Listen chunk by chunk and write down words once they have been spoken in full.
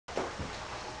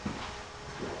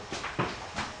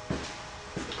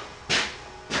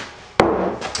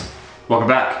Welcome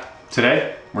back.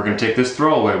 Today, we're going to take this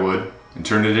throwaway wood and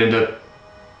turn it into,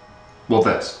 well,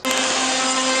 this.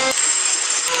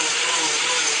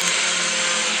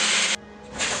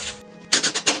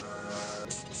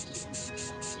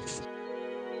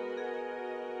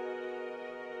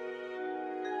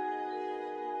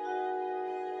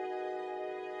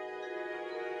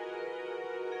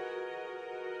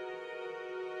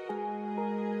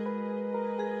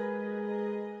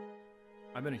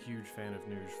 I've been a huge fan of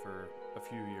Nuge for a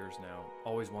few years now,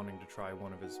 always wanting to try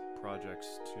one of his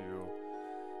projects to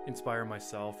inspire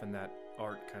myself and that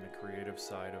art kind of creative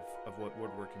side of what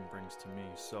woodworking brings to me.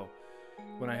 So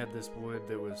when I had this wood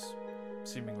that was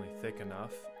seemingly thick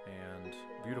enough and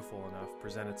beautiful enough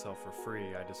present itself for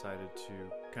free, I decided to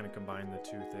kind of combine the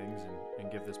two things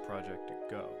and give this project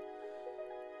a go.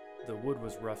 The wood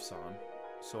was rough sawn,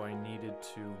 so I needed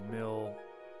to mill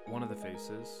one of the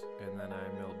faces, and then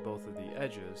I milled both of the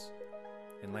edges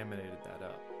and laminated that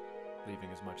up, leaving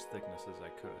as much thickness as I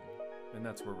could. And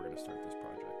that's where we're going to start this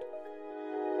project.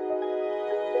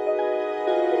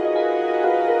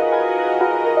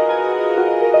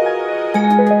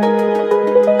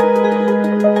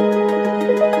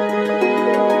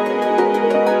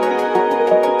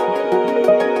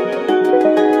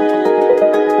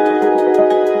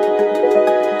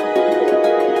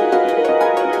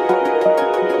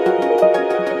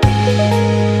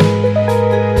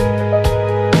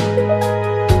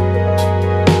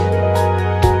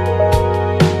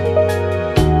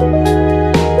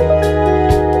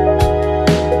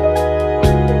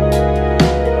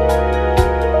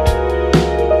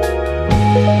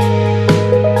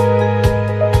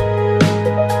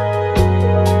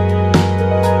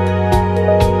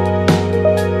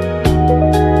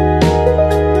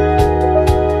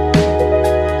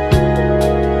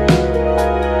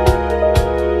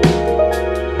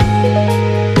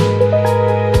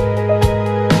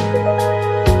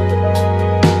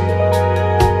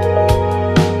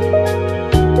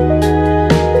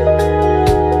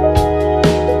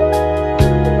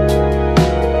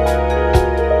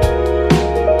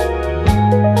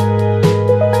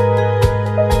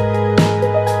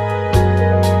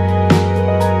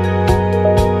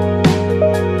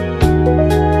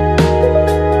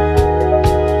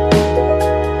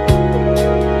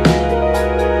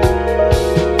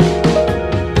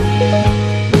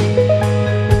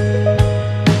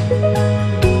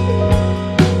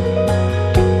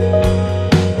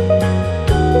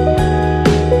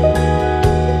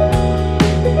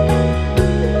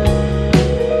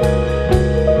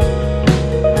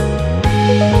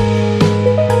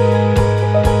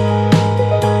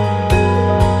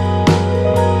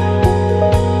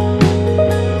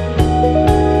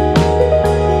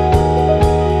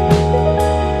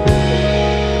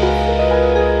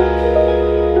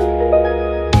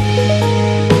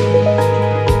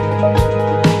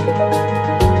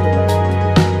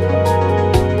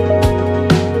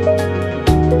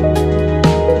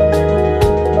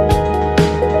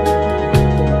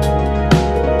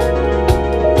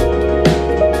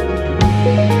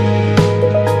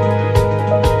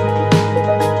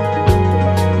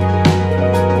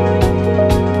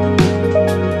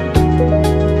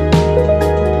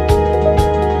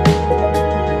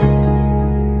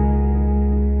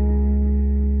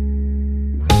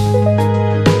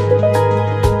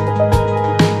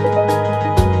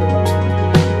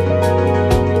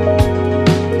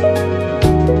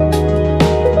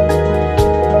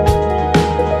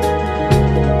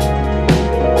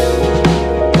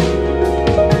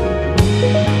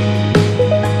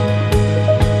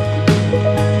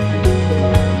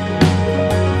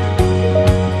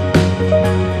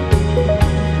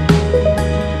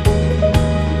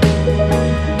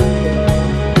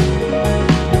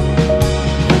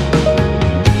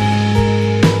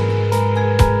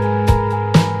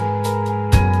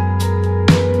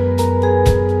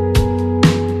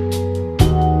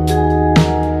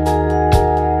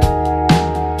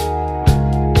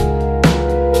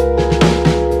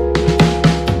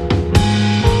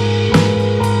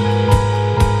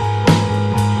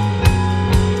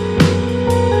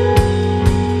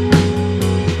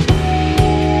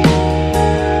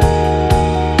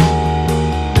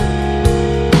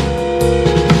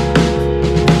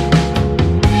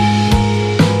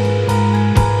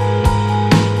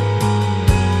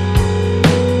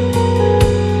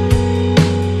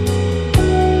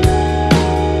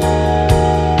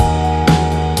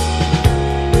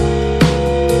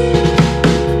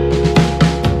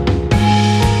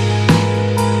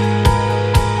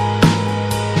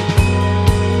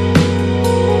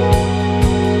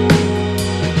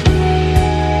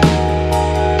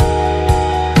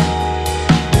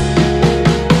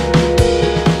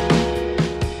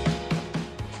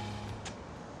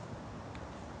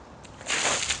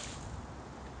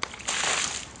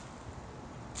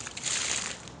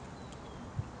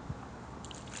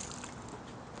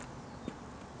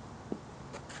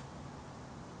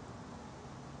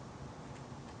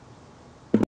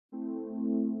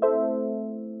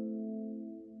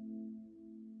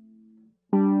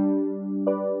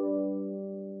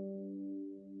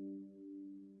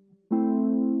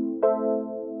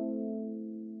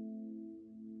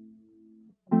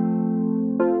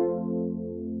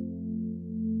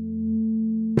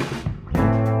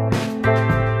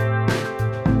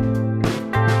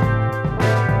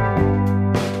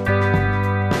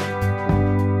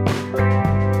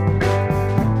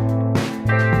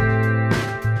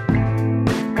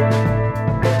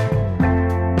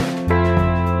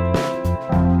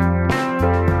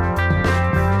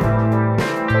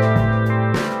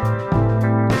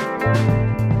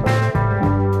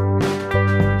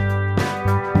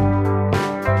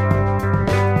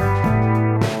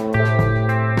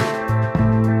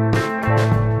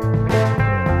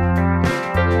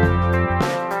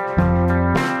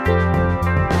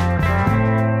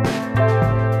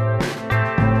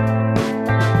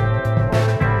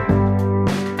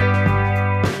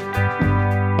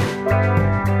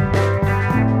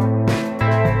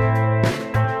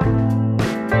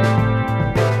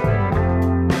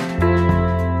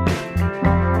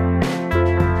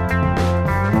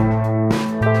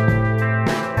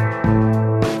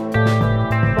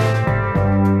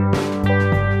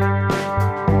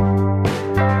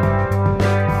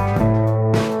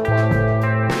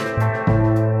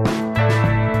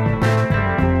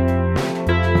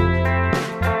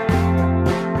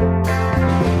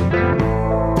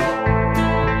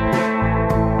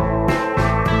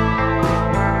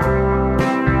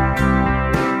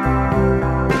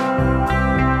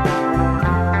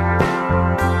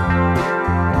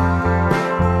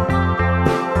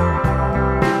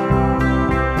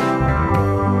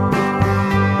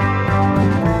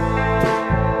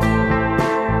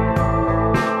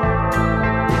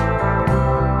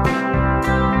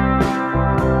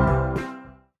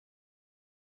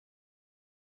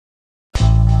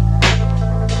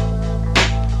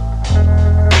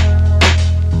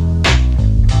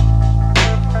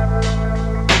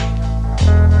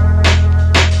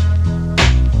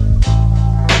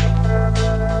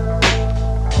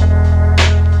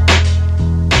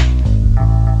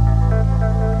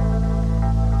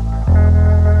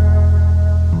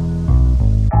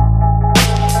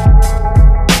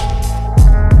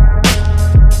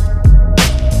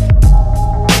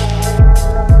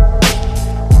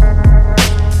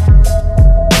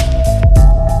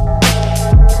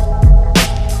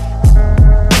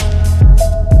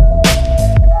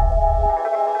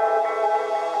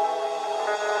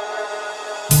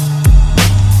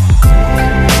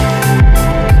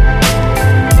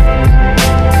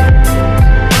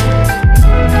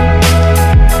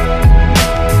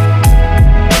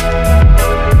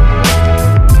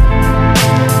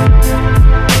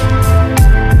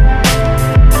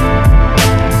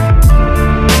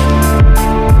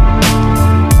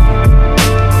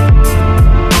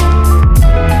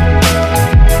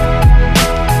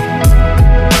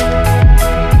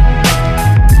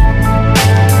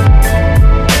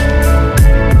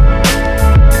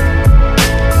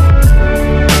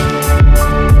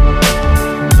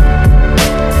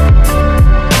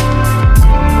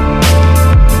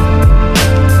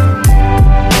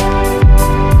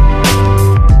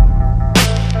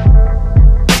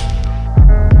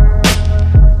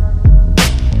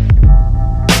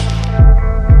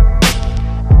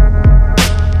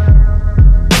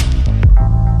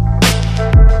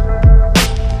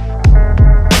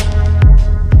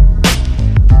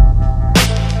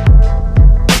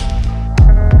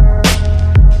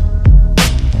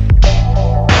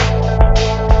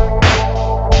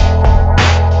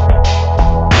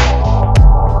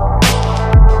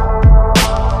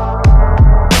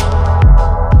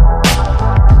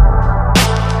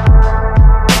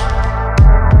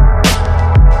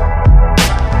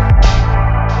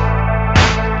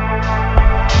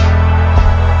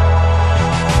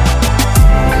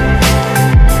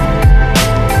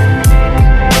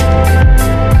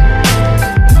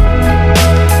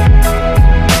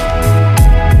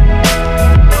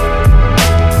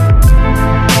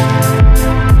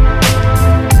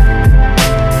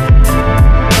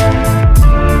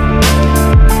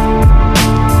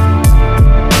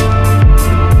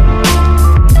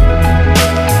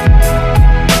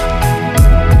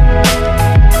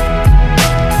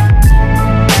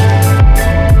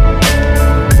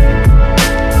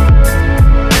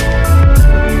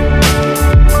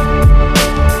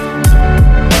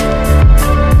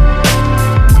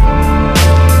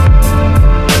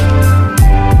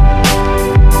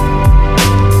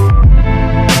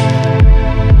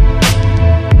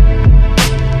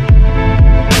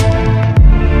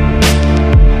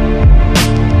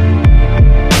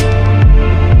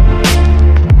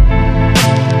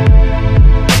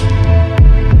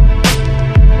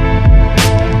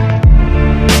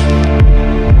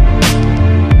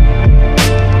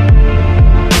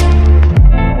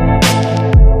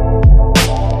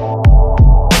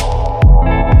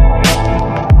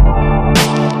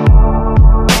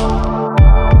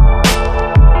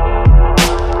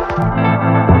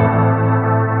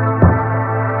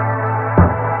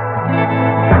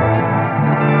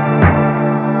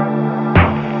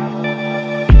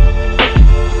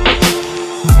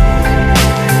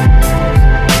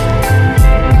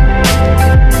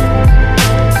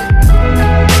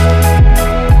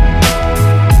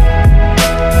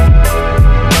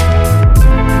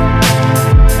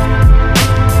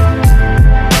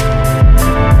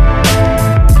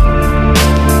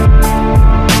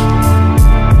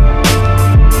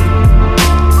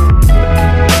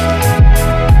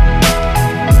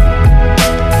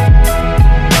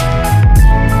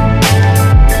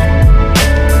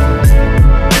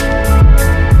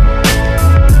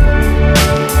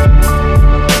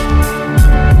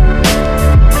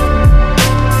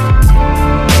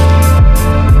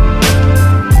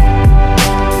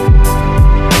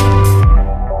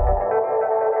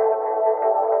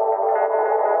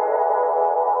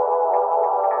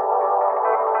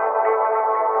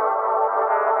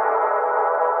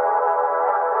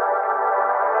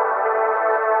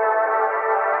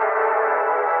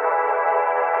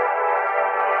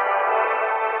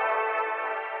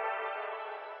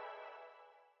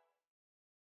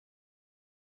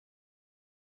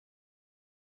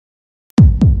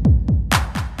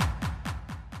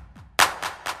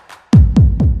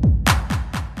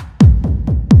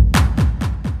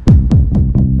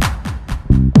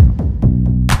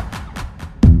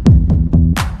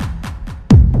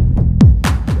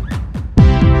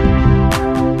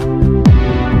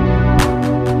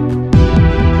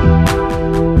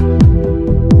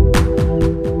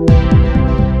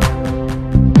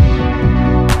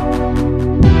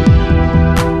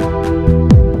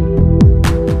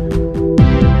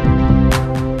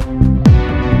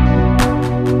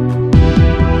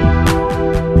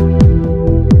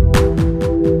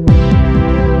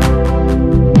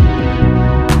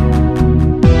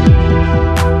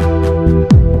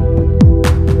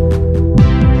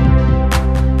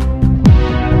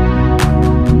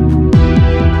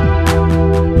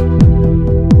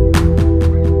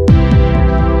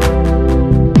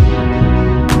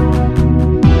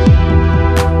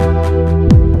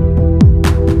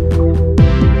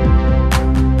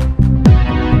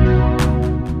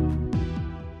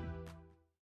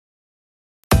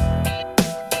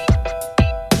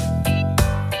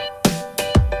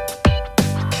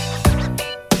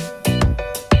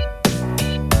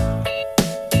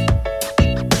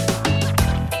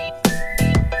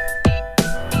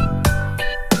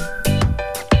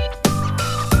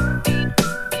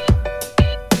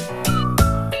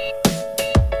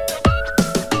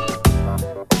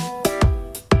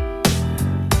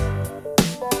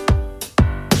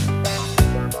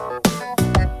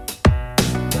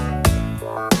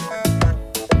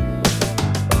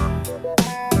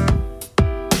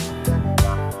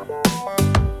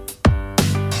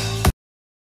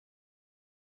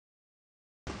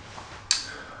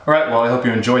 All right, well, I hope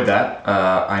you enjoyed that.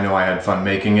 I know I had fun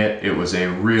making it. It was a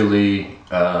really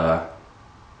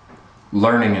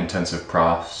learning intensive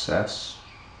process.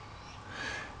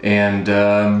 And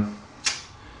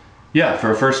yeah,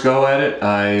 for a first go at it,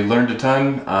 I learned a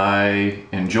ton. I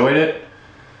enjoyed it.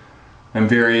 I'm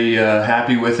very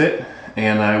happy with it,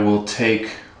 and I will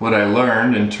take what I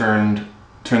learned and turn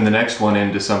the next one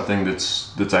into something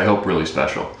that's I hope really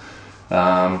special.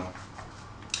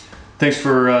 Thanks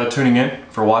for tuning in,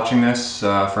 for watching this,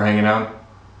 for hanging out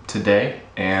today,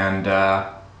 and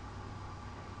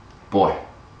boy,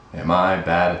 am I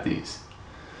bad at these.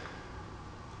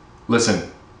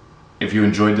 Listen, if you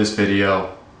enjoyed this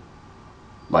video,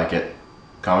 like it,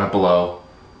 comment below,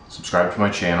 subscribe to my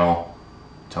channel,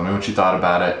 tell me what you thought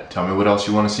about it, tell me what else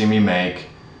you want to see me make,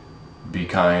 be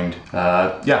kind.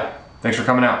 Yeah, thanks for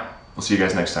coming out. We'll see you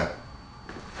guys next time.